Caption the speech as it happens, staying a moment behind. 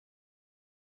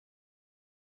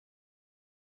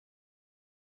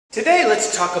Today,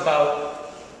 let's talk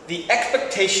about the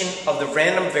expectation of the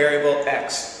random variable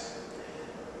x.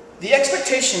 The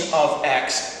expectation of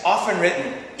x, often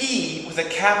written E with a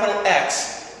capital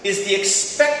X, is the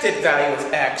expected value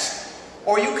of x,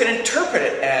 or you can interpret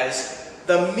it as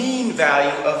the mean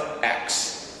value of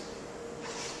x.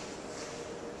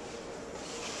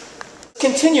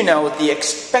 Continue now with the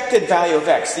expected value of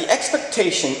x. The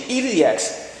expectation, e to the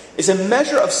x, is a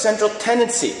measure of central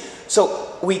tendency.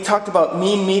 So we talked about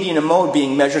mean, median, and mode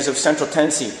being measures of central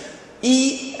tendency.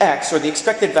 Ex, or the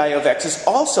expected value of x, is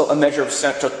also a measure of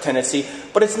central tendency,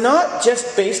 but it's not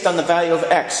just based on the value of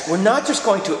x. We're not just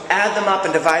going to add them up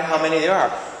and divide how many there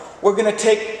are. We're going to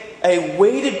take a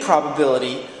weighted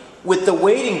probability, with the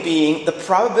weighting being the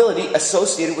probability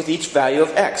associated with each value of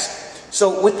x.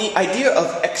 So with the idea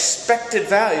of expected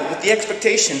value, with the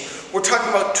expectation, we're talking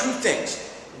about two things.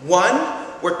 One,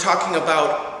 we're talking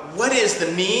about what is the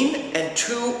mean, and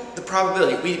two, the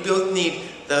probability. We both need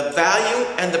the value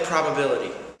and the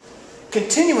probability.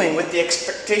 Continuing with the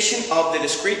expectation of the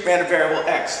discrete random variable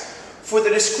x. For the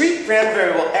discrete random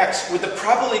variable x with the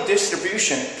probability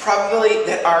distribution, probability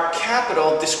that our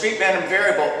capital discrete random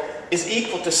variable is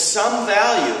equal to some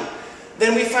value,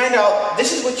 then we find out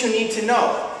this is what you need to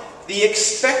know. The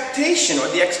expectation, or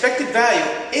the expected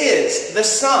value, is the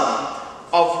sum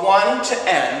of 1 to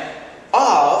n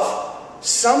of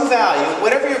some value,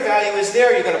 whatever your value is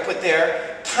there, you're going to put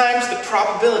there, times the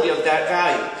probability of that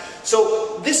value.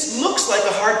 So this looks like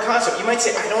a hard concept. You might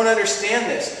say, I don't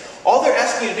understand this. All they're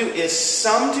asking you to do is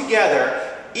sum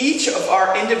together each of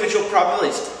our individual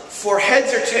probabilities. For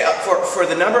heads or tail, for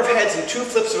the number of heads and two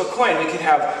flips of a coin, we could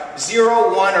have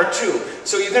 0, 1, or 2.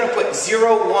 So you're going to put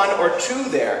 0, 1, or 2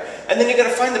 there, and then you're going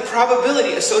to find the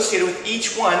probability associated with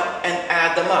each one and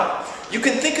add them up. You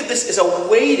can think of this as a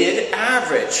weighted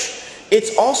average.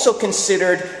 It's also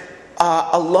considered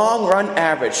a long-run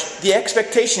average. The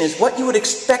expectation is what you would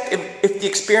expect if the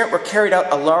experiment were carried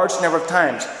out a large number of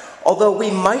times, although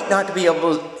we might not be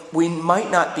able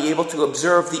to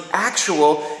observe the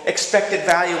actual expected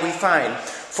value we find.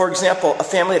 For example, a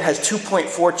family that has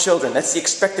 2.4 children, that's the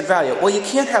expected value. Well, you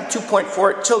can't have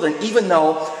 2.4 children even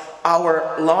though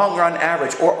our long-run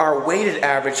average or our weighted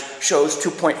average shows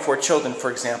 2.4 children,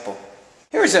 for example.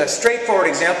 Here's a straightforward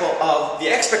example of the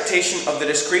expectation of the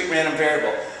discrete random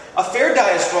variable. A fair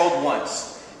die is rolled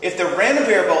once. If the random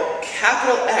variable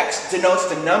capital X denotes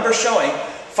the number showing,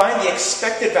 find the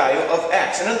expected value of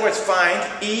x. In other words, find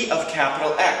E of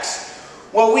capital X.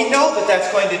 Well, we know that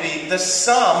that's going to be the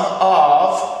sum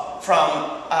of, from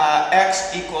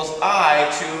x equals I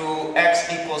to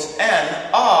x equals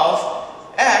n of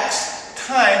x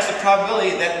times the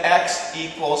probability that x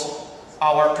equals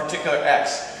our particular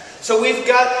x. So we've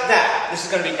got that. This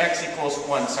is going to be x equals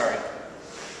 1, sorry.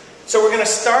 So we're going to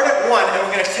start at 1, and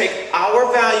we're going to take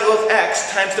our value of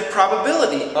x times the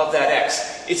probability of that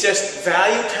x. It's just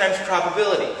value times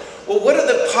probability. Well, what are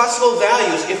the possible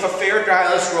values if a fair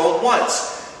die is rolled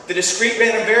once? The discrete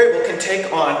random variable can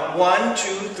take on 1,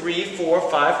 2, 3,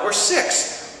 4, 5, or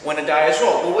 6 when a die is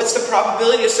rolled. Well, what's the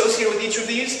probability associated with each of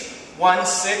these? 1,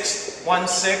 6, 1,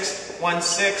 6, 1,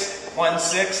 6, 1,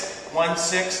 6, 1,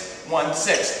 6, 1,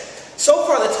 6. So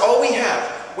far, that's all we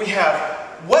have. We have,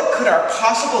 what could our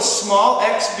possible small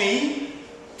x be?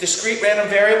 Discrete random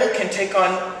variable can take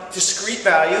on discrete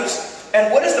values.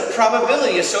 And what is the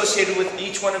probability associated with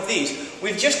each one of these?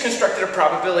 We've just constructed a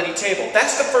probability table.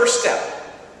 That's the first step.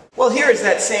 Well, here is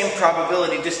that same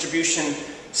probability distribution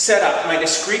set up. My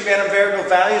discrete random variable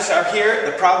values are here.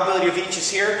 The probability of each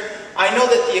is here. I know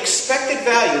that the expected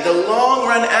value, the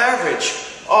long-run average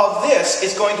of this,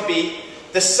 is going to be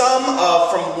the sum of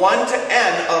from 1 to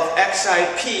n of xi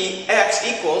p x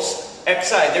equals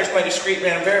xi. There's my discrete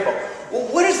random variable. Well,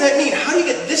 what does that mean? How do you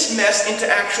get this mess into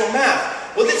actual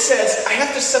math? Well, it says I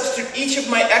have to substitute each of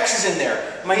my x's in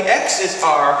there. My x's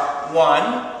are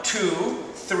 1, 2,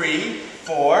 3,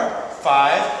 4,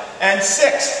 5, and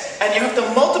 6. And you have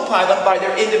to multiply them by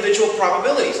their individual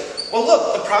probabilities. Well,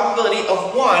 look, the probability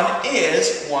of 1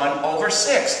 is 1 over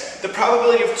 6. The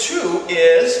probability of 2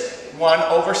 is 1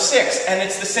 over 6, and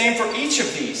it's the same for each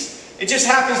of these. It just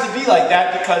happens to be like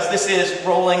that because this is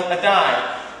rolling a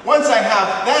die. Once I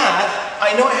have that,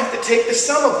 I know I have to take the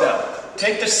sum of them.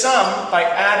 Take the sum by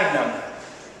adding them.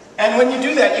 And when you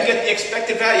do that, you get the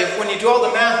expected value. When you do all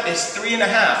the math, is 3.5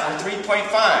 or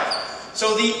 3.5.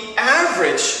 So the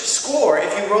average score,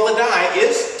 if you roll a die,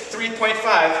 is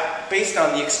 3.5 based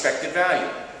on the expected value.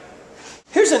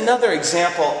 Here's another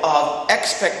example of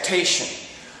expectation.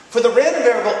 For the random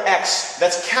variable x,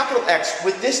 that's capital X,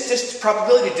 with this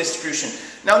probability distribution.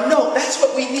 Now note, that's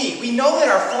what we need. We know that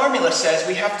our formula says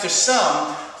we have to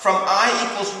sum from I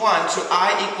equals 1 to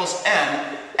I equals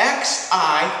n,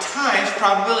 xi times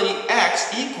probability x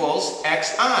equals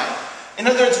xi. In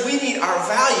other words, we need our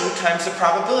value times the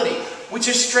probability, which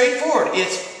is straightforward.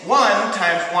 It's 1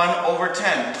 times 1 over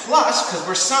 10 plus, because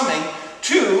we're summing,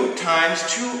 2 times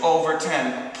 2 over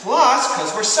 10 plus,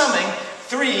 because we're summing,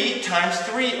 3 times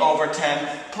 3 over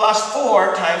 10 plus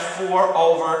 4 times 4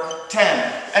 over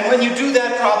 10. And when you do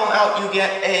that problem out, you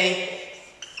get an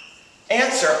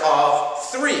answer of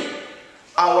 3.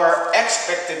 Our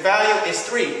expected value is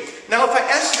 3. Now if I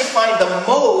asked you to find the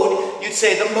mode, you'd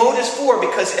say the mode is 4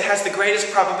 because it has the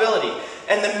greatest probability.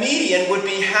 And the median would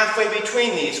be halfway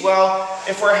between these. Well,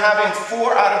 if we're having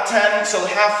 4 out of 10, so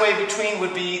halfway between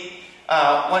would be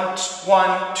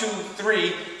 1, 2, 3,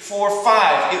 4,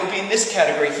 5. It would be in this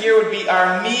category. Here would be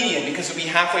our median because it would be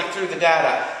halfway through the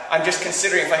data. I'm just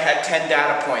considering if I had 10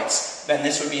 data points, then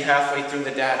this would be halfway through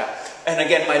the data. And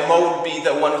again, my mode would be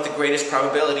the one with the greatest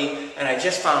probability, and I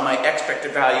just found my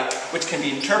expected value, which can be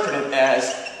interpreted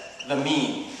as the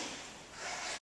mean.